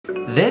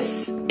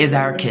This is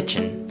our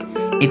kitchen.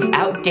 It's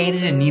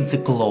outdated and needs a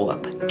glow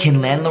up.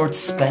 Can landlord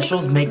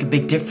specials make a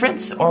big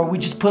difference, or are we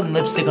just putting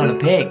lipstick on a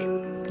pig?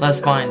 Let's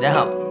find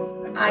out.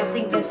 I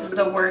think this is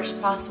the worst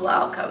possible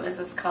outcome, is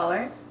this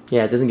color.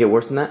 Yeah, it doesn't get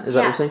worse than that? Is that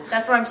what you're saying?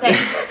 That's what I'm saying.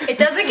 It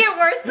doesn't get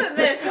worse than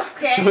this,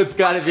 okay? So it's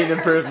gotta be an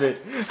improvement.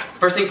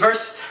 First things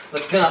first,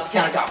 let's clean out the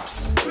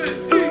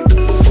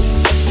countertops.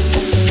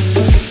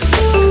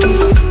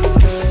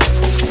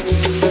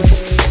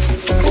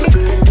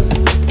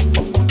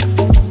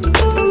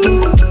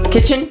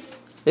 Kitchen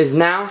is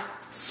now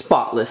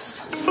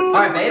spotless. All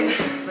right, babe,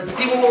 let's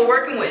see what we're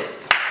working with.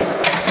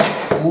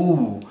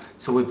 Ooh,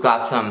 so we've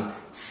got some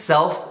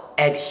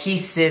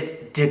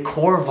self-adhesive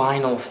decor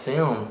vinyl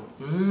film.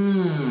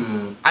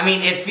 I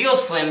mean, it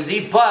feels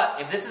flimsy,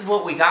 but if this is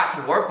what we got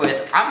to work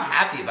with, I'm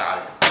happy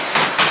about it.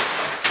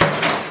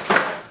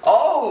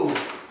 Oh,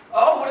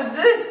 what is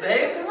this,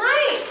 babe?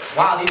 Lights.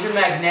 Wow, these are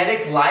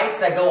magnetic lights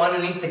that go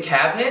underneath the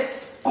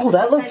cabinets. Oh,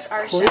 that looks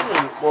clean.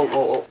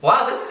 Whoa.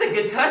 Wow, this is a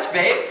good touch,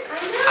 babe.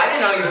 I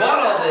didn't know you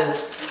bought all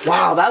this.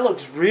 Wow, that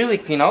looks really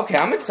clean. Okay,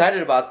 I'm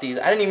excited about these.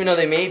 I didn't even know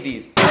they made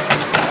these. Babe.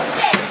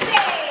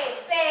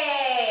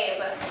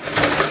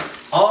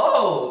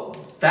 Oh,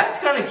 that's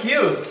kind of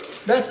cute.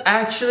 That's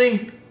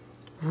actually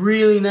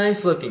really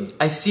nice looking.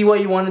 I see why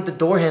you wanted the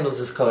door handles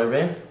this color,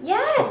 babe.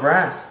 Yes. Or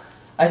brass.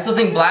 I still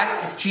think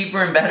black is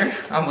cheaper and better.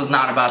 I was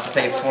not about to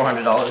pay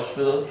 $400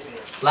 for those.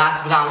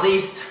 Last but not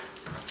least,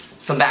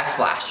 some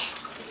backsplash.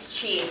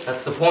 Cheap.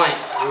 That's the point.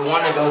 We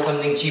want to go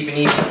something cheap and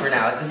easy for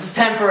now. This is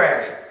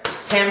temporary.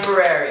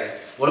 Temporary.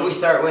 What do we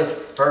start with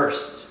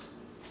first?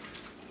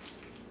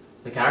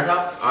 The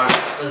countertop? Alright,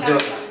 let's do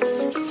it.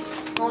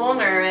 I'm a little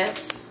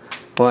nervous.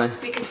 Why?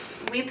 Because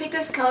we picked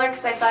this color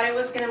because I thought it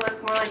was going to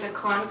look more like a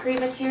concrete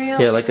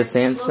material. Yeah, like a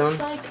sandstone? It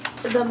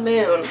looks like the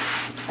moon.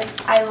 Like,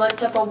 I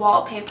looked up a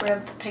wallpaper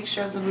of the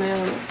picture of the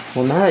moon.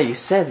 Well, now that you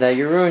said that,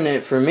 you're ruining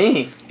it for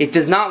me. It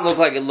does not look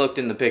like it looked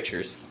in the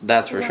pictures.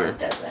 That's for sure. It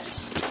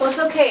doesn't. Well, it's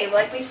okay.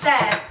 Like we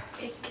said,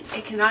 it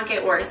cannot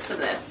get worse than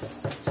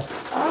this.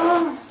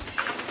 Oh,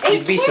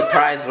 You'd be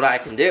surprised what I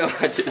can do.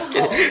 I'm just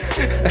kidding.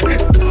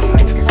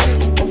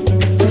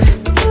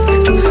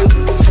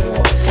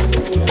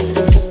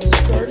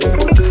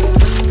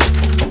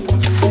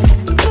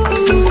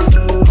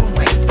 Oh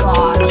my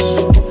gosh.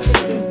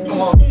 This is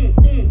bull.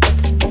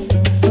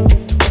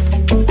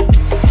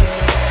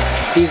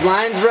 These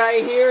lines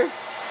right here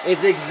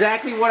is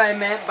exactly what I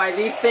meant by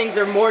these things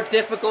are more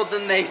difficult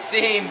than they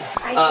seem.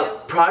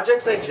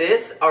 Projects like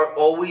this are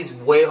always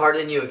way harder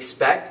than you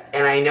expect,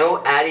 and I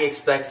know Addie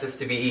expects this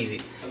to be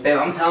easy. Babe,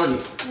 I'm telling you,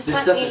 Just this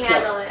let stuff me is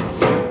handle it.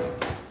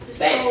 Just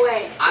Babe, go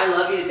away. I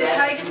love you to Look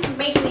how you death. just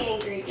make me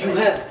angry. You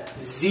have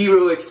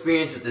zero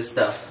experience with this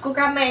stuff. Go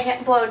grab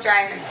my blow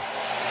dryer.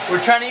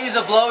 We're trying to use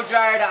a blow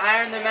dryer to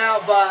iron them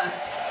out, but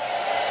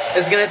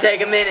it's gonna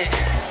take a minute.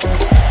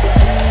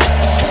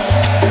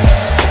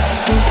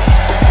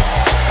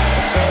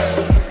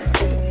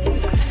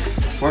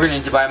 We're gonna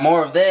need to buy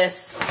more of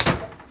this.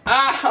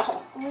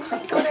 Ow! Are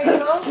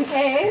you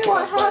okay?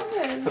 What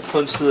happened? I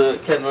punched the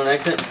kettle on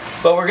accident.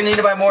 But we're gonna need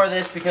to buy more of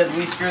this because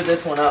we screwed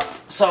this one up.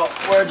 So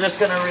we're just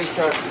gonna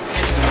restart.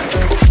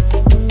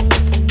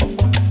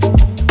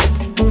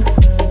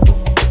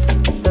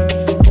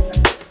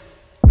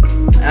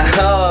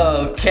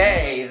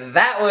 Okay,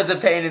 that was a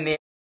pain in the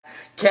ass.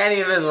 Can't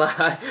even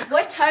lie.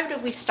 What time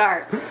did we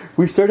start?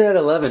 We started at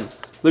 11.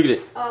 Look at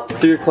it. Oh, It's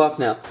 3 o'clock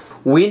now.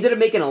 We ended up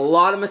making a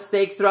lot of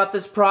mistakes throughout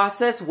this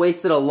process,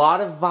 wasted a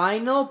lot of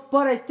vinyl,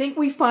 but I think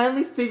we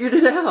finally figured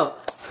it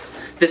out.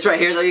 This right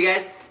here though, you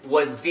guys,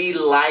 was the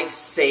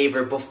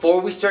lifesaver. Before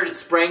we started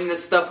spraying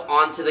this stuff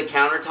onto the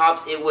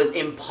countertops, it was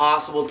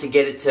impossible to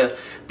get it to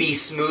be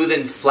smooth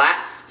and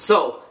flat.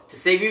 So, to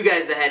save you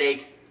guys the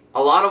headache,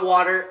 a lot of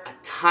water, a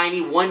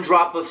tiny 1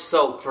 drop of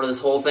soap for this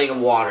whole thing of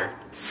water.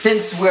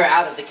 Since we're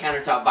out of the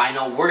countertop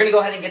vinyl, we're gonna go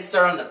ahead and get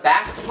started on the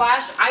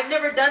backsplash. I've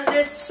never done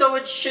this, so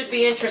it should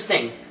be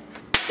interesting.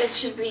 This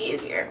should be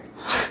easier.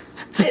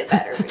 It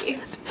better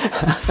be.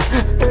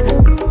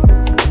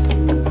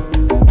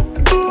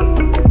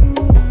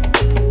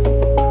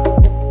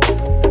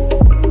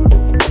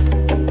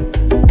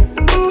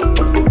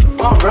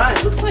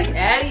 Alright, looks like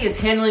Addie is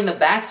handling the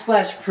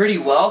backsplash pretty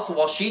well, so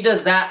while she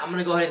does that, I'm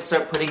gonna go ahead and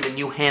start putting the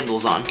new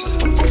handles on.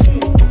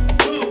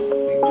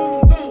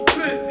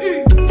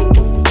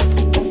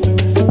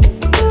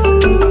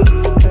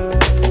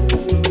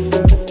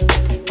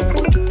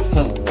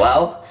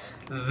 Well,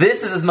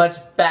 this is as much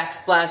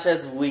backsplash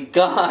as we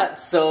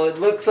got, so it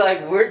looks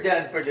like we're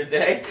done for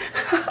today.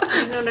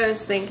 I know what I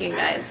was thinking,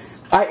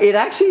 guys. It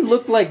actually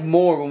looked like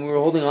more when we were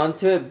holding on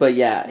to it, but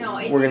yeah, No,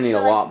 it we're did gonna need a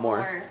feel like lot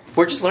more.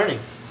 We're just learning.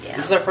 Yeah.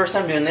 This is our first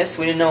time doing this.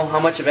 We didn't know how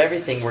much of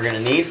everything we're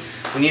gonna need.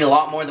 We need a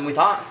lot more than we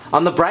thought.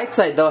 On the bright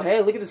side though,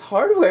 hey, look at this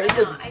hardware. It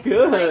looks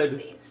good.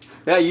 Like these.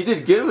 Yeah, you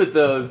did good with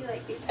those. I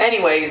like these.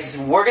 Anyways,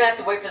 we're gonna have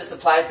to wait for the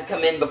supplies to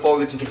come in before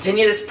we can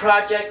continue this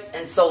project,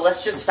 and so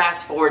let's just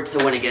fast forward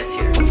to when it gets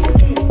here.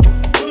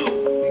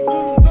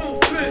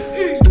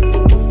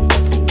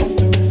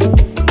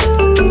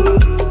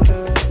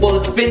 Well,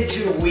 it's been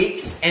 2 weeks.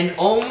 weeks, and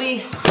only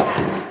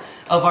half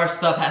of our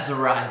stuff has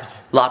arrived.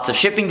 Lots of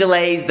shipping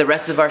delays, the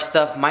rest of our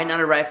stuff might not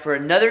arrive for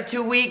another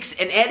 2 weeks,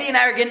 and Addie and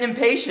I are getting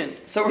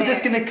impatient, so we're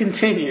just gonna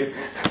continue.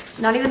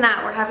 Not even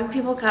that, we're having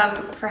people come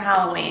for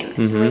Halloween.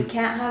 We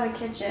can't have a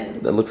kitchen.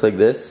 That looks like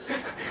this.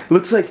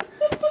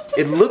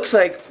 It looks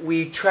like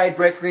we tried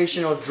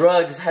recreational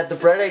drugs, had the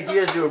bright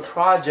idea to do a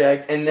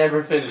project, and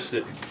never finished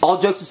it. All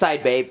jokes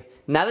aside, babe,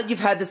 now that you've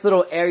had this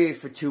little area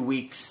for 2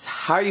 weeks,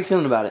 how are you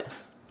feeling about it?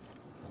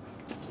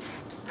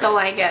 Don't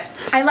like it.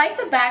 I like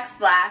the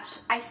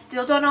backsplash. I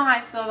still don't know how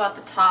I feel about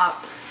the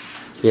top.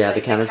 Yeah,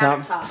 like the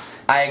countertop?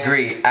 I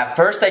agree. At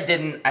first I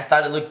didn't. I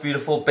thought it looked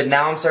beautiful, but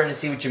now I'm starting to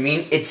see what you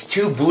mean. It's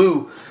too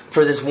blue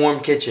for this warm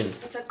kitchen.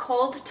 It's a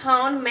cold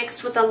tone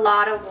mixed with a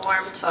lot of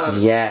warm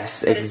tones.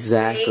 Yes,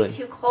 exactly. It's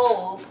way too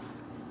cold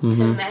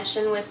to mesh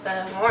in with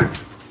the warmth.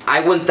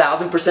 I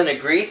 1000%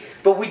 agree,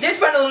 but we did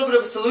find a little bit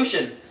of a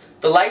solution.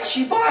 The lights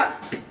she bought,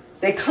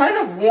 they kind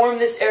of warm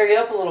this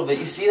area up a little bit.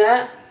 You see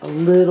that? A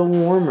little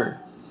warmer.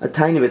 A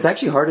tiny bit. It's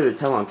actually harder to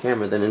tell on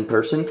camera than in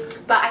person.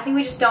 But I think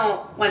we just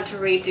don't want to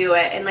redo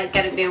it and like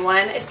get a new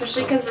one,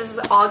 especially because this is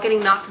all getting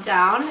knocked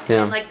down.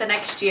 Yeah. And like the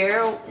next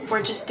year,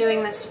 we're just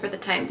doing this for the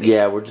time being.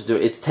 Yeah, we're just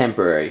doing. It's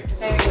temporary.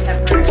 Very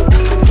temporary.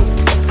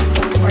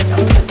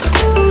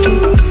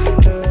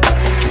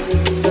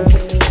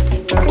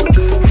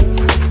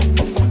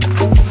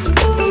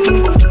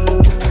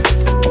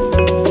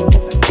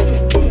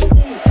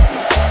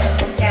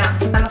 Yeah,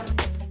 I'm a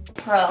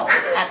pro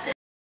at this.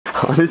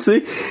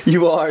 Honestly,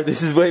 you are.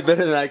 This is way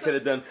better than I could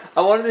have done.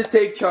 I wanted to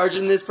take charge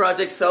in this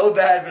project so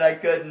bad, but I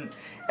couldn't.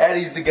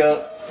 Addie's the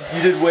goat.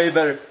 You did way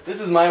better. This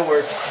was my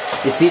work.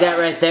 You see that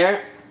right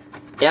there?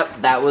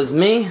 Yep, that was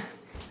me.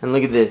 And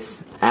look at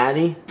this.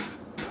 Addie,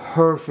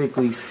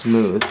 perfectly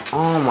smooth.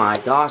 Oh my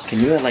gosh. Can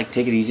you like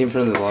take it easy in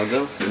front of the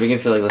logo? We can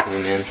feel like less of a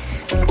man.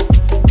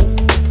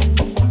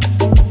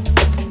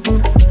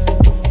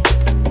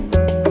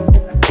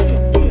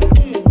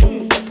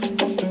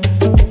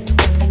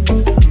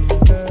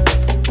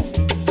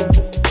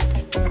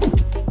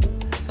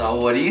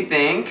 What do you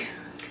think?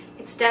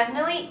 It's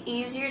definitely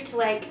easier to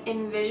like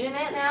envision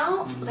it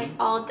now, like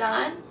all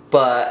done.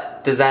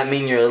 But does that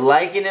mean you're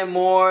liking it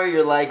more?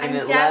 You're liking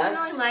it less? I'm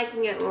definitely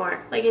liking it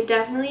more. Like it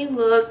definitely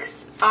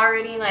looks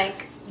already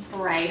like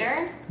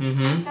brighter.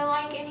 I feel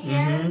like in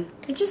here,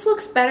 it just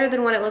looks better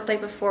than what it looked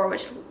like before.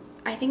 Which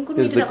I think when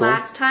we did it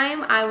last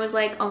time, I was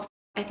like, oh,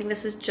 I think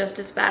this is just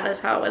as bad as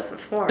how it was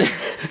before.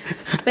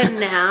 But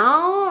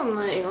now I'm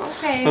like,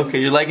 okay. Okay,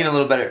 you're liking it a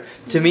little better.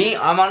 To me,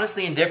 I'm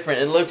honestly indifferent.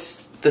 It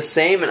looks the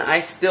same, and I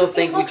still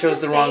think we chose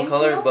the wrong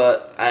color,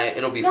 but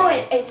it'll be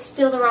fine. No, it's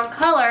still the wrong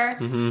color.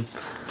 I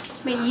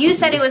mean, you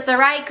said it was the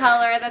right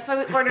color. That's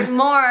why we ordered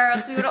more.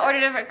 Else we would have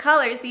ordered different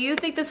colors. So you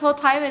think this whole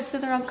time it's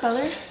been the wrong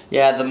color?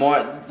 Yeah,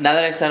 now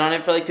that I sat on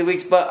it for like 2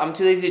 weeks, but I'm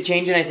too lazy to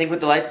change it. I think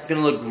with the lights, it's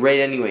gonna look great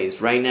anyways.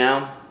 Right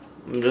now,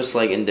 I'm just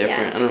like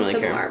indifferent. Yeah, I don't really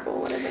care. The marble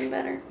would have been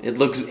better. It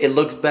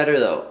looks better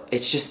though.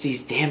 It's just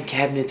these damn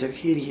cabinets are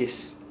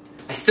hideous.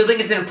 I still think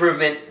it's an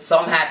improvement, so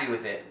I'm happy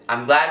with it.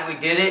 I'm glad we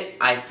did it.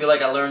 I feel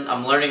like I'm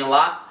learning a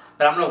lot,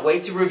 but I'm gonna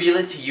wait to reveal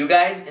it to you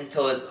guys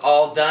until it's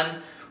all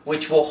done,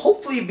 which will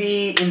hopefully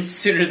be in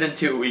sooner than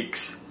 2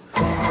 weeks.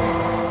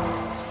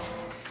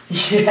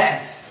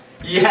 Yes,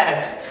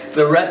 yes.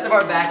 The rest of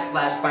our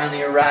backsplash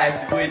finally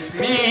arrived, which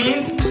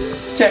means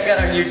check out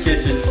our new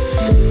kitchen.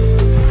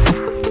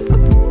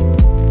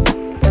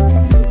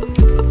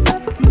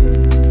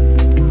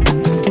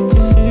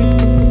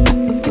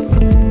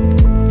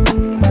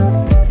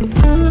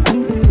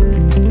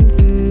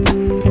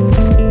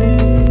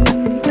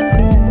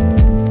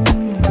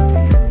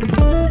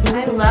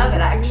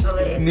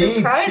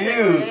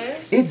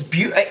 It's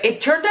beautiful. It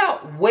turned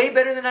out way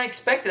better than I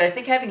expected. I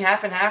think having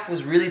half and half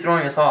was really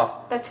throwing us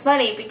off. That's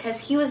funny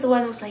because he was the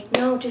one who was like,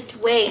 no, just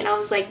wait. And I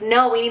was like,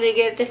 no, we need to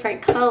get a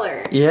different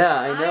color. Yeah,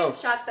 I know. I'm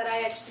shocked that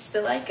I actually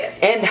still like it.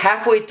 And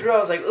halfway through, I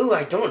was like, ooh,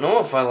 I don't know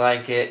if I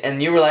like it.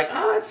 And you were like,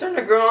 oh, it's starting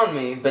to grow on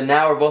me. But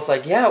now we're both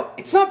like, yeah,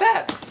 it's not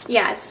bad.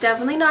 Yeah, it's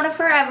definitely not a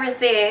forever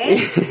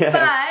thing. Yeah.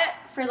 But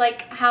for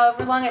like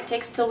however long it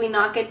takes till we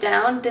knock it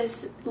down,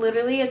 this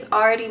literally it's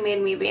already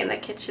made me be in the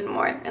kitchen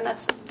more, and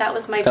that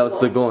was my goal. That's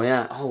the goal,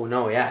 yeah. Oh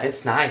no, yeah,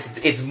 it's nice.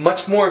 It's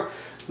much more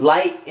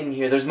light in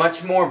here. There's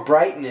much more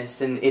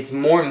brightness, and it's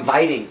more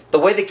inviting. The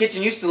way the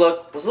kitchen used to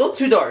look was a little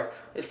too dark.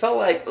 It felt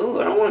like, ooh,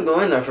 I don't want to go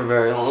in there for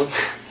very long.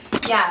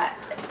 Yeah,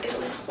 it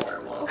was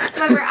horrible.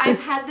 Remember,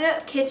 I've had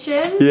the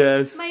kitchen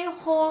my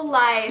whole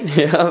life.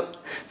 Yeah.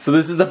 So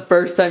this is the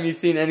first time you've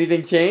seen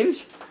anything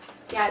change?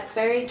 Yeah, it's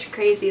very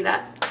crazy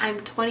that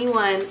I'm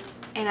 21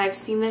 and I've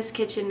seen this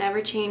kitchen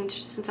never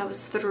change since I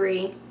was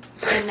 3,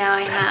 and now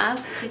I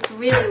have. It's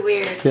really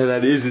weird. Yeah,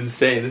 that is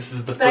insane. This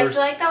is the But first. I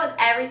feel like that with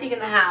everything in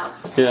the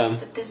house. Yeah.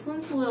 But this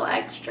one's a little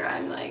extra.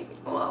 I'm like,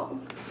 whoa.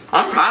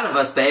 I'm proud of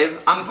us, babe.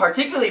 I'm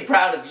particularly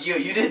proud of you.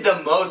 You did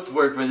the most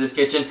work for this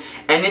kitchen,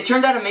 and it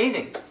turned out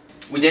amazing.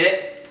 We did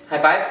it.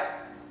 High five.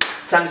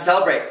 It's time to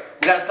celebrate.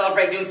 We gotta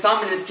celebrate doing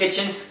something in this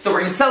kitchen, so we're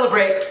gonna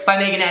celebrate by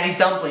making Addie's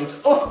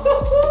dumplings.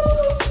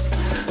 Oh,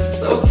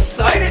 so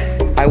excited.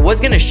 I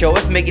was gonna show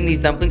us making these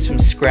dumplings from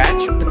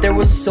scratch, but there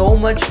was so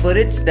much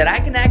footage that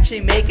I can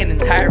actually make an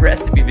entire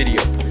recipe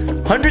video.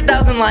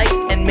 100,000 likes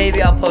and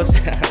maybe I'll post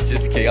it. I'm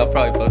just kidding, I'll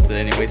probably post it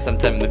anyway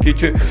sometime in the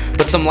future.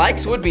 But some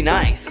likes would be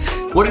nice.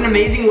 What an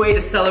amazing way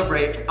to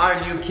celebrate our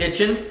new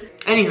kitchen.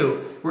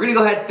 Anywho, we're gonna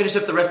go ahead and finish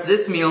up the rest of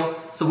this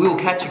meal, so we will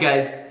catch you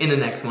guys in the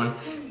next one.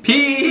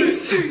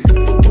 Peace!